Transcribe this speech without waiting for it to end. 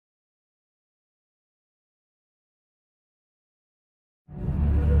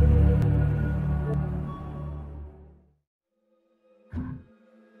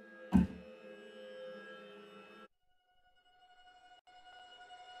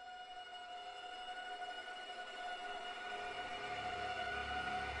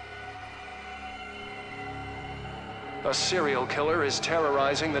A serial killer is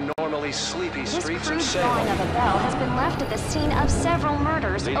terrorizing the normally sleepy streets of This crude drawing Salem. of a bell has been left at the scene of several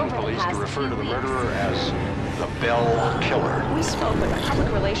murders Leading over the police past to refer few to the weeks. murderer as the Bell Killer. We spoke with a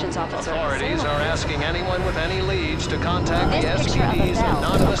public relations officer. Authorities are asking anyone with any leads to contact the This picture of a SPD's bell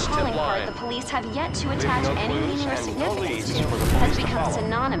anonymous with a tip calling card line. the police have yet to attach no any clues meaning or and no significance leads to for the has police to become follow.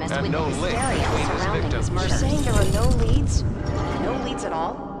 synonymous And with no the link hysteria between his surrounding victims. his murder. You're saying there are no leads? No leads at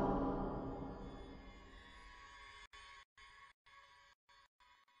all?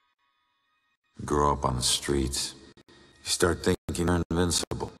 Grow up on the streets. You start thinking you're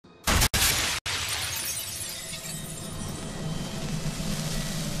invincible.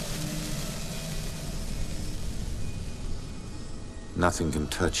 Nothing can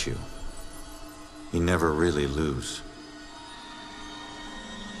touch you. You never really lose.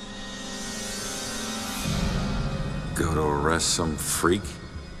 Go to arrest some freak,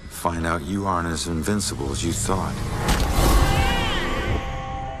 find out you aren't as invincible as you thought.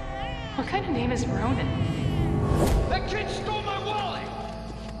 What kind of name is Ronan? That kid stole my wallet!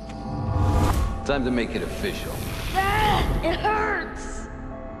 Time to make it official. It hurts!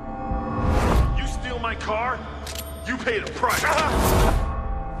 You steal my car? You paid a price.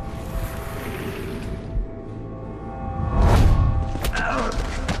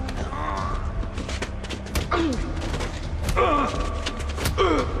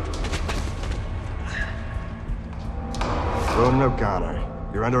 Ronan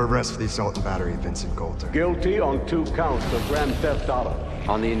O'Connor, you're under arrest for the assault and battery of Vincent Coulter. Guilty on 2 counts of grand theft auto.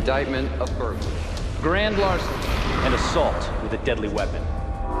 On the indictment of burglary. Grand larceny and assault with a deadly weapon.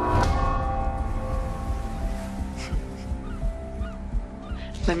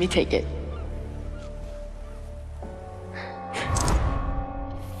 Let me take it.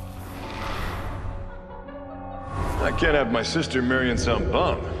 I can't have my sister marrying some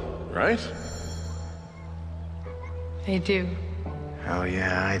bum, right? They do. Hell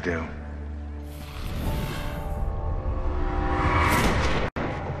yeah, I do.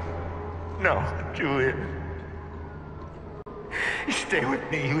 No, Julia. Stay with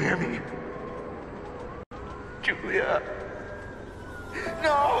me, you hear me? Julia.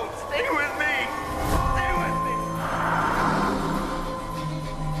 No, stay with me! Stay with me!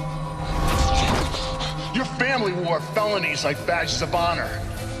 Your family wore felonies like badges of honor.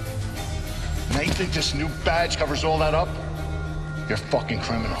 Now you think this new badge covers all that up? You're a fucking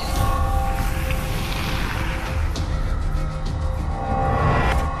criminal.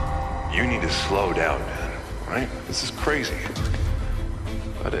 You need to slow down, man, right? This is crazy.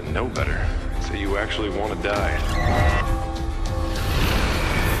 I didn't know better. So you actually want to die.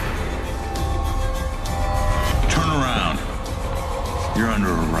 Turn around. You're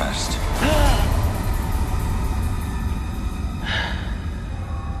under arrest.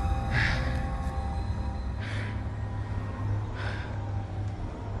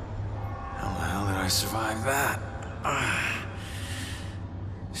 How the hell did I survive that?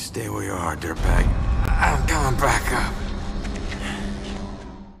 Stay where you are, dirtbag. I'm coming back up.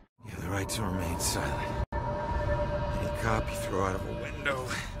 You have the right to remain silent. Any cop you throw out of a window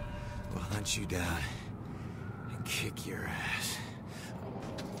will hunt you down and kick your ass.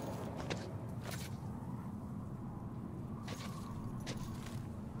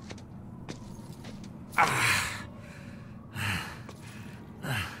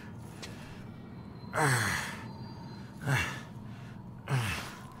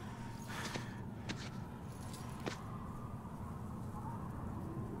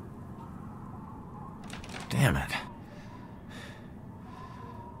 Damn it.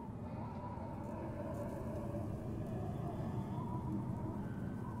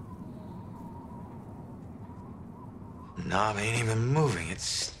 Knob ain't even moving, it's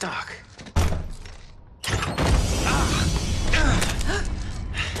stuck.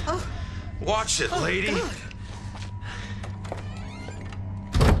 Watch it, lady.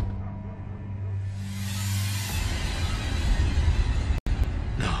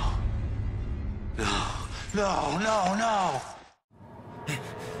 No. No. No, no, no.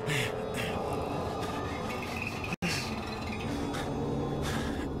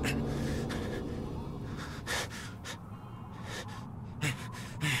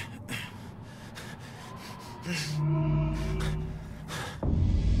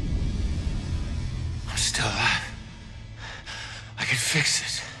 I'm still alive. I can fix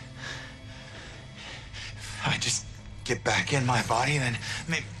this. If I just get back in my body, then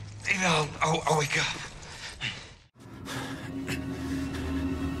maybe I'll wake up.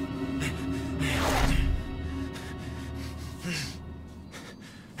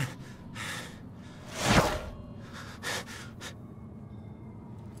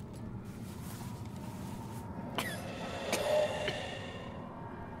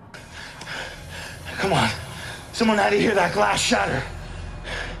 Someone had to hear that glass shatter.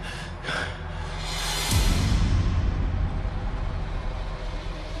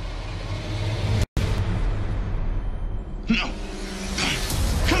 No.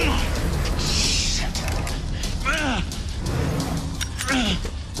 Come on.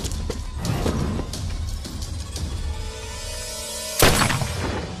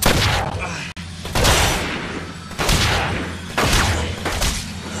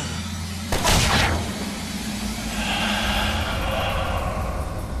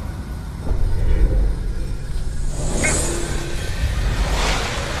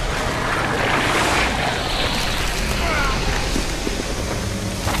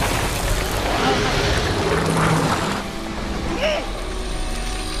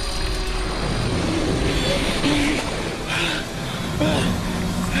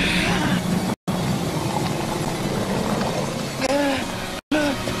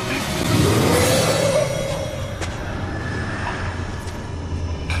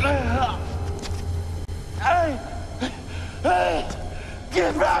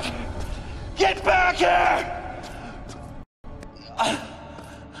 Get back! Get back here!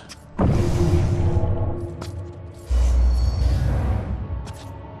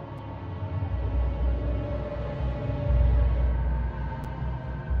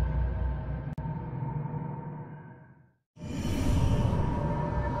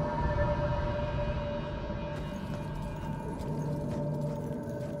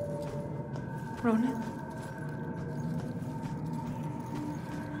 Ronan?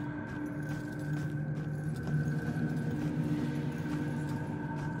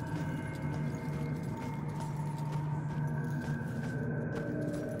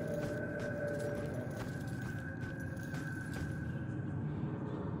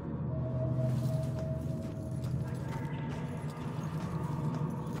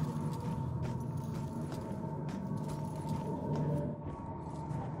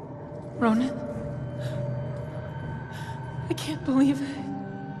 Ronan? I can't believe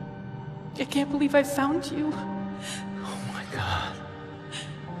it. I can't believe I found you. Oh my God.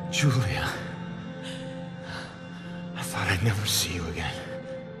 Julia. I thought I'd never see you again.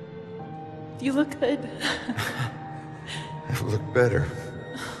 You look good. I've looked better.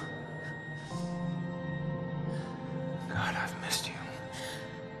 God, I've missed you.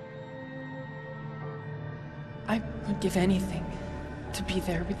 I would give anything to be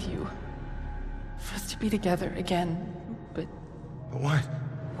there with you. For us to be together again, but... What?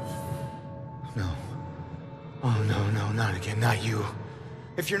 No. Oh, no, not again, not you.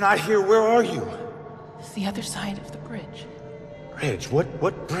 If you're not here, where are you? It's the other side of the bridge. Bridge?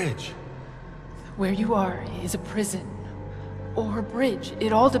 What bridge? Where you are is a prison. Or a bridge.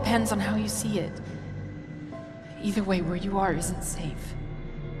 It all depends on how you see it. Either way, where you are isn't safe.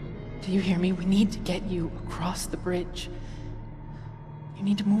 Do you hear me? We need to get you across the bridge. You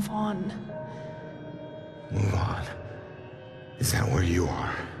need to move on. Move on? Is that where you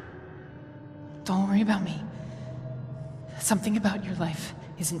are? Don't worry about me. Something about your life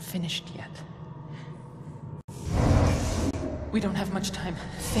isn't finished yet. We don't have much time.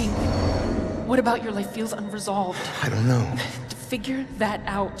 Think. What about your life feels unresolved? I don't know. Figure that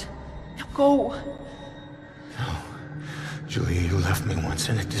out. Now go. No. Julia, you left me once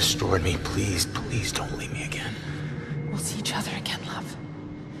and it destroyed me. Please don't leave me again. We'll see each other again, love.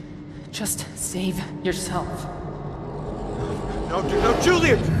 Just save yourself. No,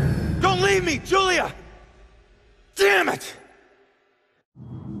 Julia! Don't leave me, Julia! Damn it!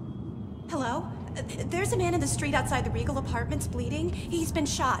 Hello? There's a man in the street outside the Regal Apartments bleeding. He's been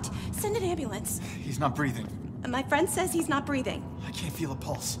shot. Send an ambulance. He's not breathing. My friend says he's not breathing. I can't feel a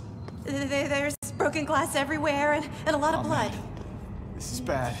pulse. There's broken glass everywhere and a lot of blood. Man. This is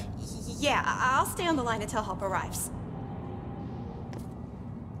bad. Yeah, I'll stay on the line until help arrives.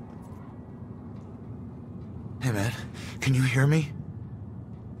 Hey, man. Can you hear me?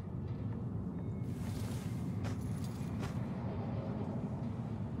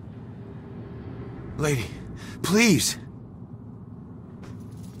 Lady, please!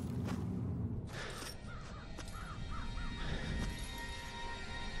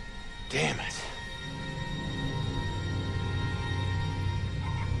 Damn it.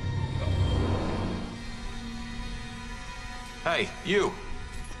 Hey, you!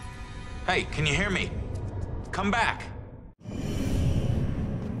 Hey, can you hear me? Come back!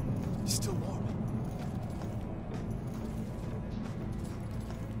 He's still warm.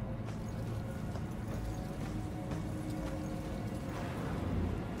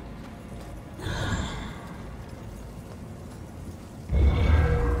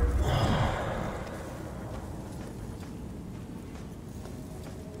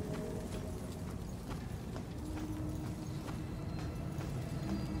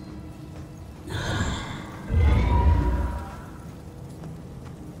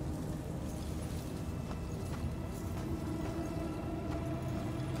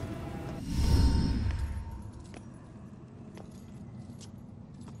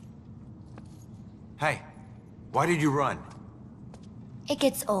 Hey, why did you run? It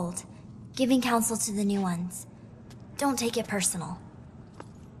gets old, giving counsel to the new ones. Don't take it personal.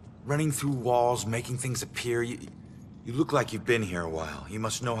 Running through walls, making things appear. You look like you've been here a while. You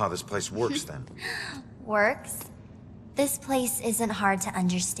must know how this place works then. Works? This place isn't hard to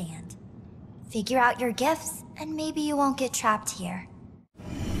understand. Figure out your gifts, and maybe you won't get trapped here.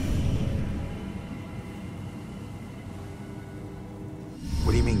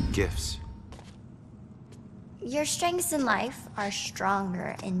 What do you mean, gifts? Your strengths in life are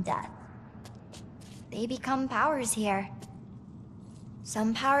stronger in death. They become powers here.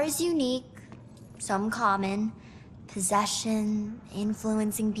 Some powers unique, some common. Possession,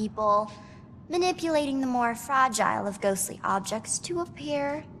 influencing people, manipulating the more fragile of ghostly objects to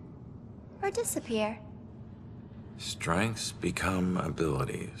appear or disappear. Strengths become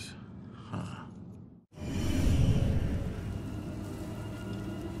abilities.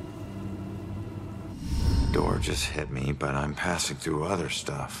 Door just hit me, but I'm passing through other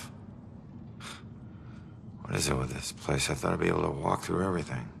stuff. What is it with this place? I thought I'd be able to walk through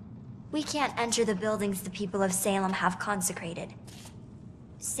everything. We can't enter the buildings the people of Salem have consecrated,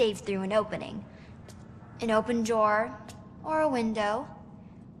 save through an opening. An open door, or a window.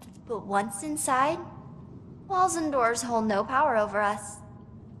 But once inside, walls and doors hold no power over us.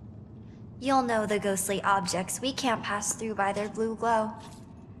 You'll know the ghostly objects we can't pass through by their blue glow.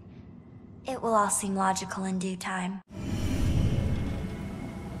 It will all seem logical in due time.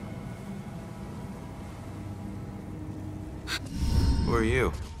 Who are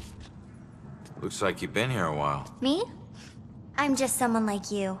you? Looks like you've been here a while. Me? I'm just someone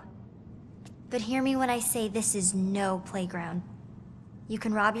like you. But hear me when I say this is no playground. You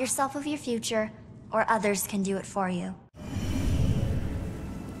can rob yourself of your future, or others can do it for you.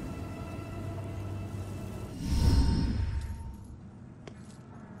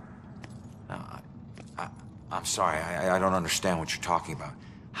 I'm sorry, I don't understand what you're talking about.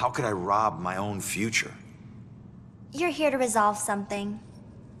 How could I rob my own future? You're here to resolve something.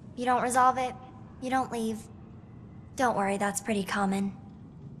 You don't resolve it, you don't leave. Don't worry, that's pretty common.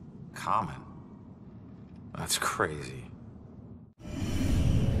 Common? That's crazy.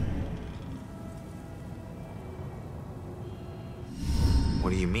 What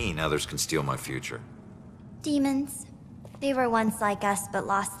do you mean others can steal my future? Demons. They were once like us but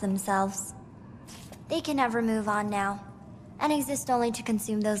lost themselves. They can never move on now, and exist only to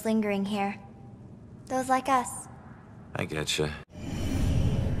consume those lingering here. Those like us. I getcha.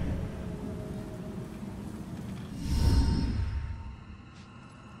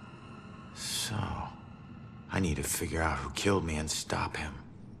 So, I need to figure out who killed me and stop him.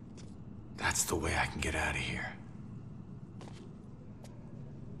 That's the way I can get out of here.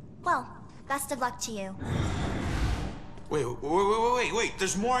 Well, best of luck to you. Wait,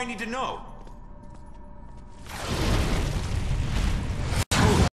 there's more I need to know.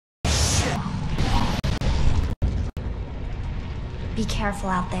 Be careful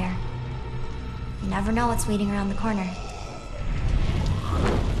out there. You never know what's waiting around the corner.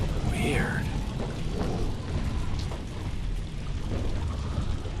 Weird.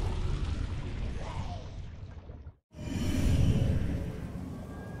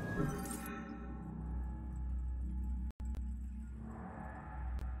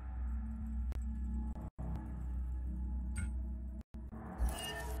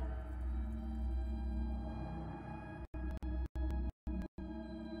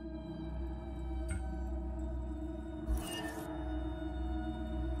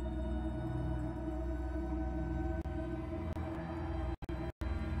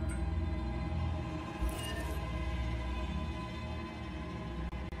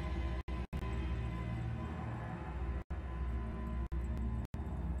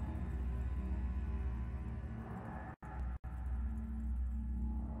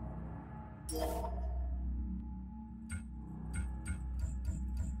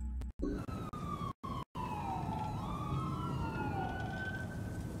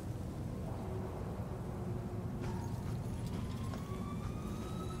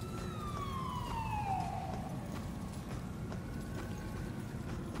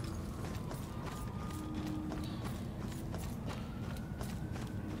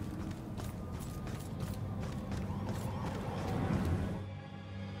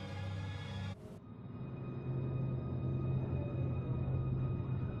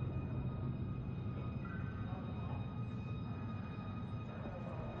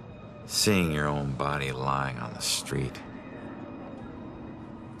 Seeing your own body lying on the street.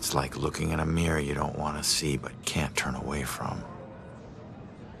 It's like looking in a mirror you don't want to see but can't turn away from.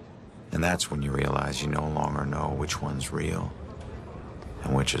 And that's when you realize you no longer know which one's real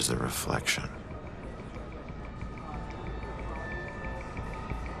and which is the reflection.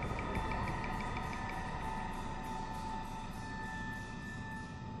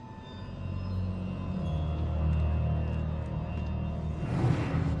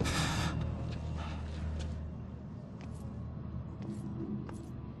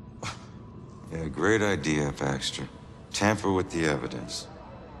 Yeah, great idea, Baxter. Tamper with the evidence.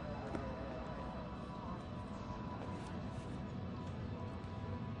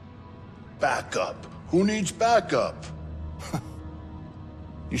 Backup? Who needs backup?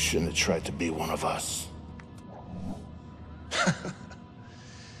 You shouldn't have tried to be one of us.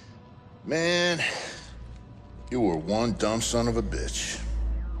 Man, you were one dumb son of a bitch.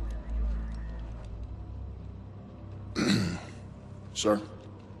 Sir?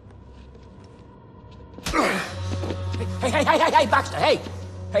 Hey, Baxter, hey!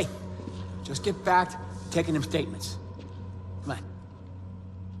 Hey, just get back to taking them statements. Come on.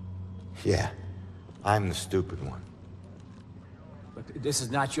 Yeah, I'm the stupid one. Look, this is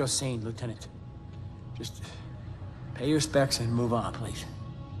not your scene, Lieutenant. Just pay your respects and move on, please.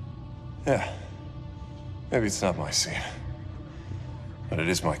 Yeah. Maybe it's not my scene. But it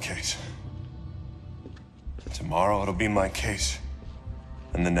is my case. Tomorrow it'll be my case.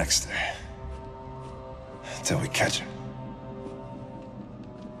 And the next day. Until we catch him.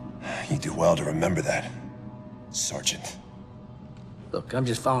 You do well to remember that, Sergeant. Look, I'm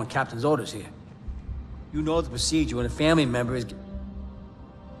just following Captain's orders here. You know the procedure when a family member is...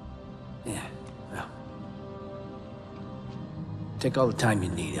 Yeah, well... Take all the time you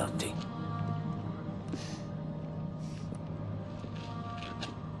need, LT.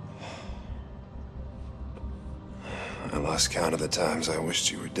 I lost count of the times I wished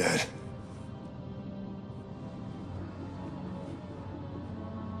you were dead.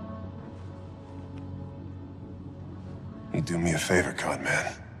 You do me a favor, con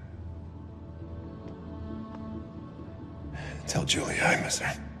man. Tell Julie I miss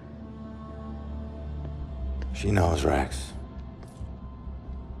her. She knows, Rex.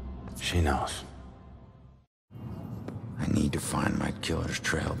 She knows. I need to find my killer's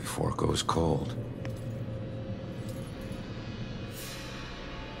trail before it goes cold.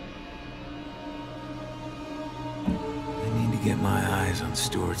 I need to get my eyes on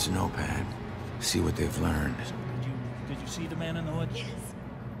Stewart's notepad, see what they've learned. Did you see the man in the woods? Yes.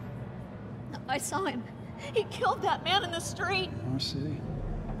 I saw him. He killed that man in the street. Our city.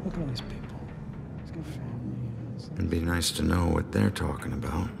 Look at all these people. He's got family. It'd be nice to know what they're talking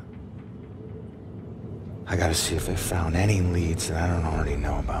about. I gotta see if they found any leads that I don't already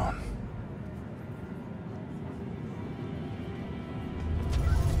know about.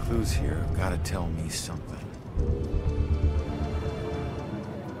 Clues here have gotta tell me something.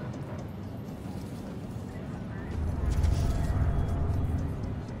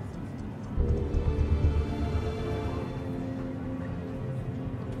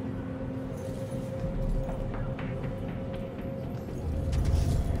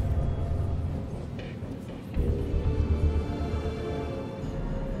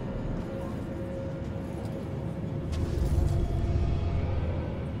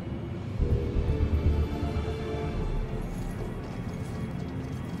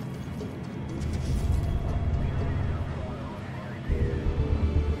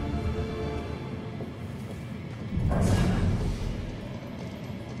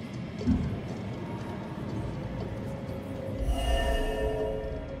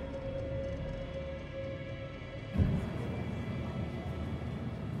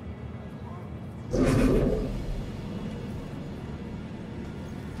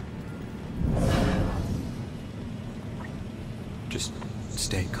 Just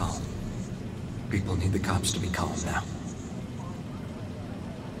stay calm. People need the cops to be calm now.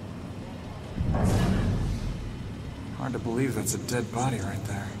 Hard to believe that's a dead body right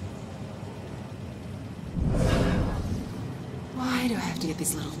there. Why do I have to get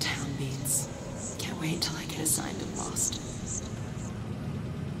these little town beats? Can't wait till I get assigned to Boston.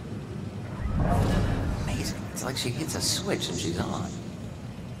 Amazing. It's like she hits a switch and she's on.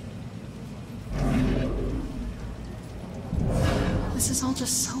 This is all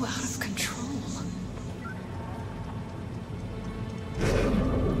just so out of control.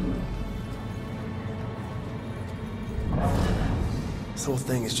 This whole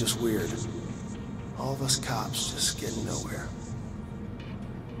thing is just weird. All of us cops just getting nowhere.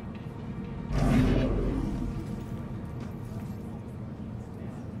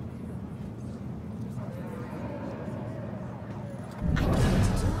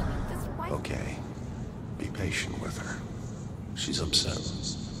 Okay. Be patient with her. She's upset.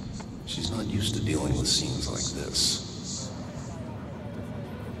 She's not used to dealing with scenes like this.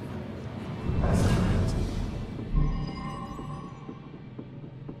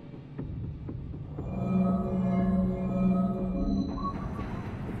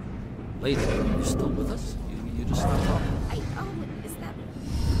 Lady, you still with us? You just stopped talking. Is that...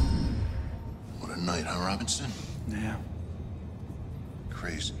 What a night, huh, Robinson? Yeah.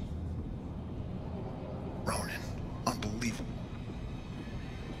 Crazy.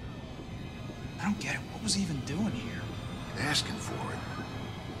 don't get it. What was he even doing here? Asking for it.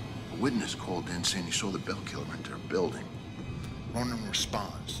 A witness called in saying he saw the Bell Killer enter a building. Ronan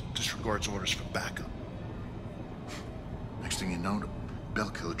responds, disregards orders for backup. Next thing you know, the Bell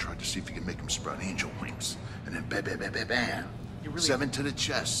Killer tried to see if he could make him sprout angel wings. And then bam, bam, bam, bam, bam. You really 7 to the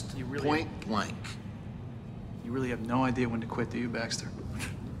chest. Point blank. You really have no idea when to quit, do you, Baxter?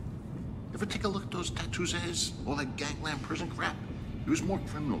 Ever take a look at those tattoos of his? All that gangland prison crap? He was more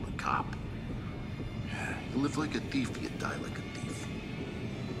criminal than cop. You live like a thief, you die like a thief.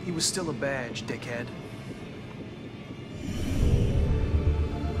 He was still a badge, dickhead.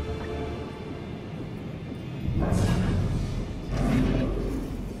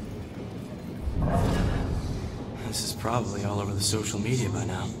 This is probably all over the social media by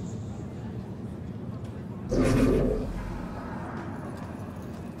now.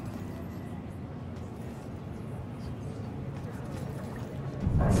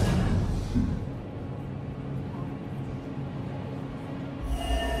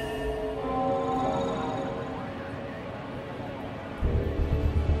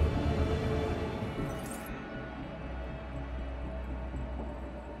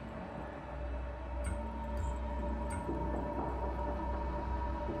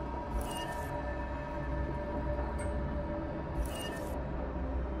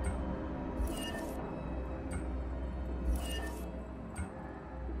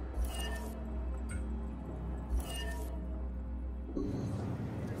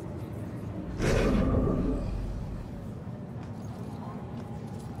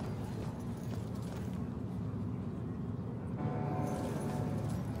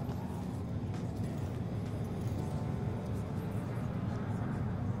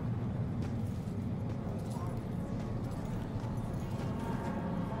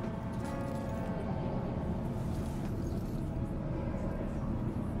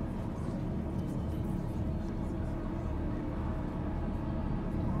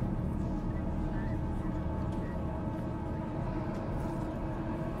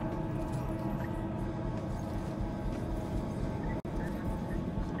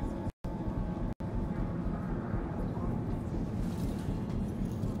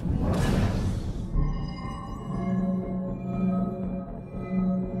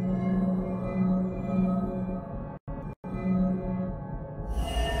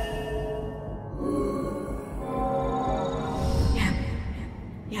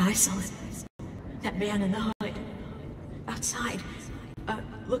 I saw it. That man in the hood. Outside.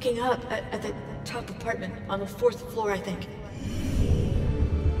 Looking up at the top apartment on the 4th floor, I think.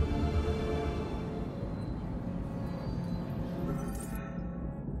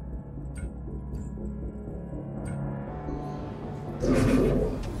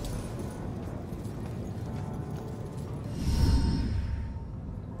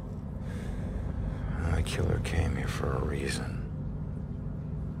 The killer came here for a reason.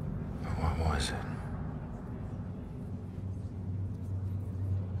 What was it?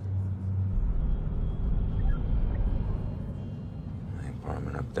 The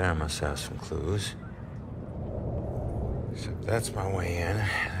apartment up there must have some clues. Except that's my way in,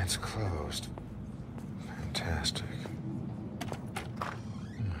 and it's closed. Fantastic.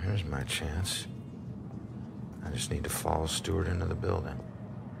 Here's my chance. I just need to follow Stewart into the building.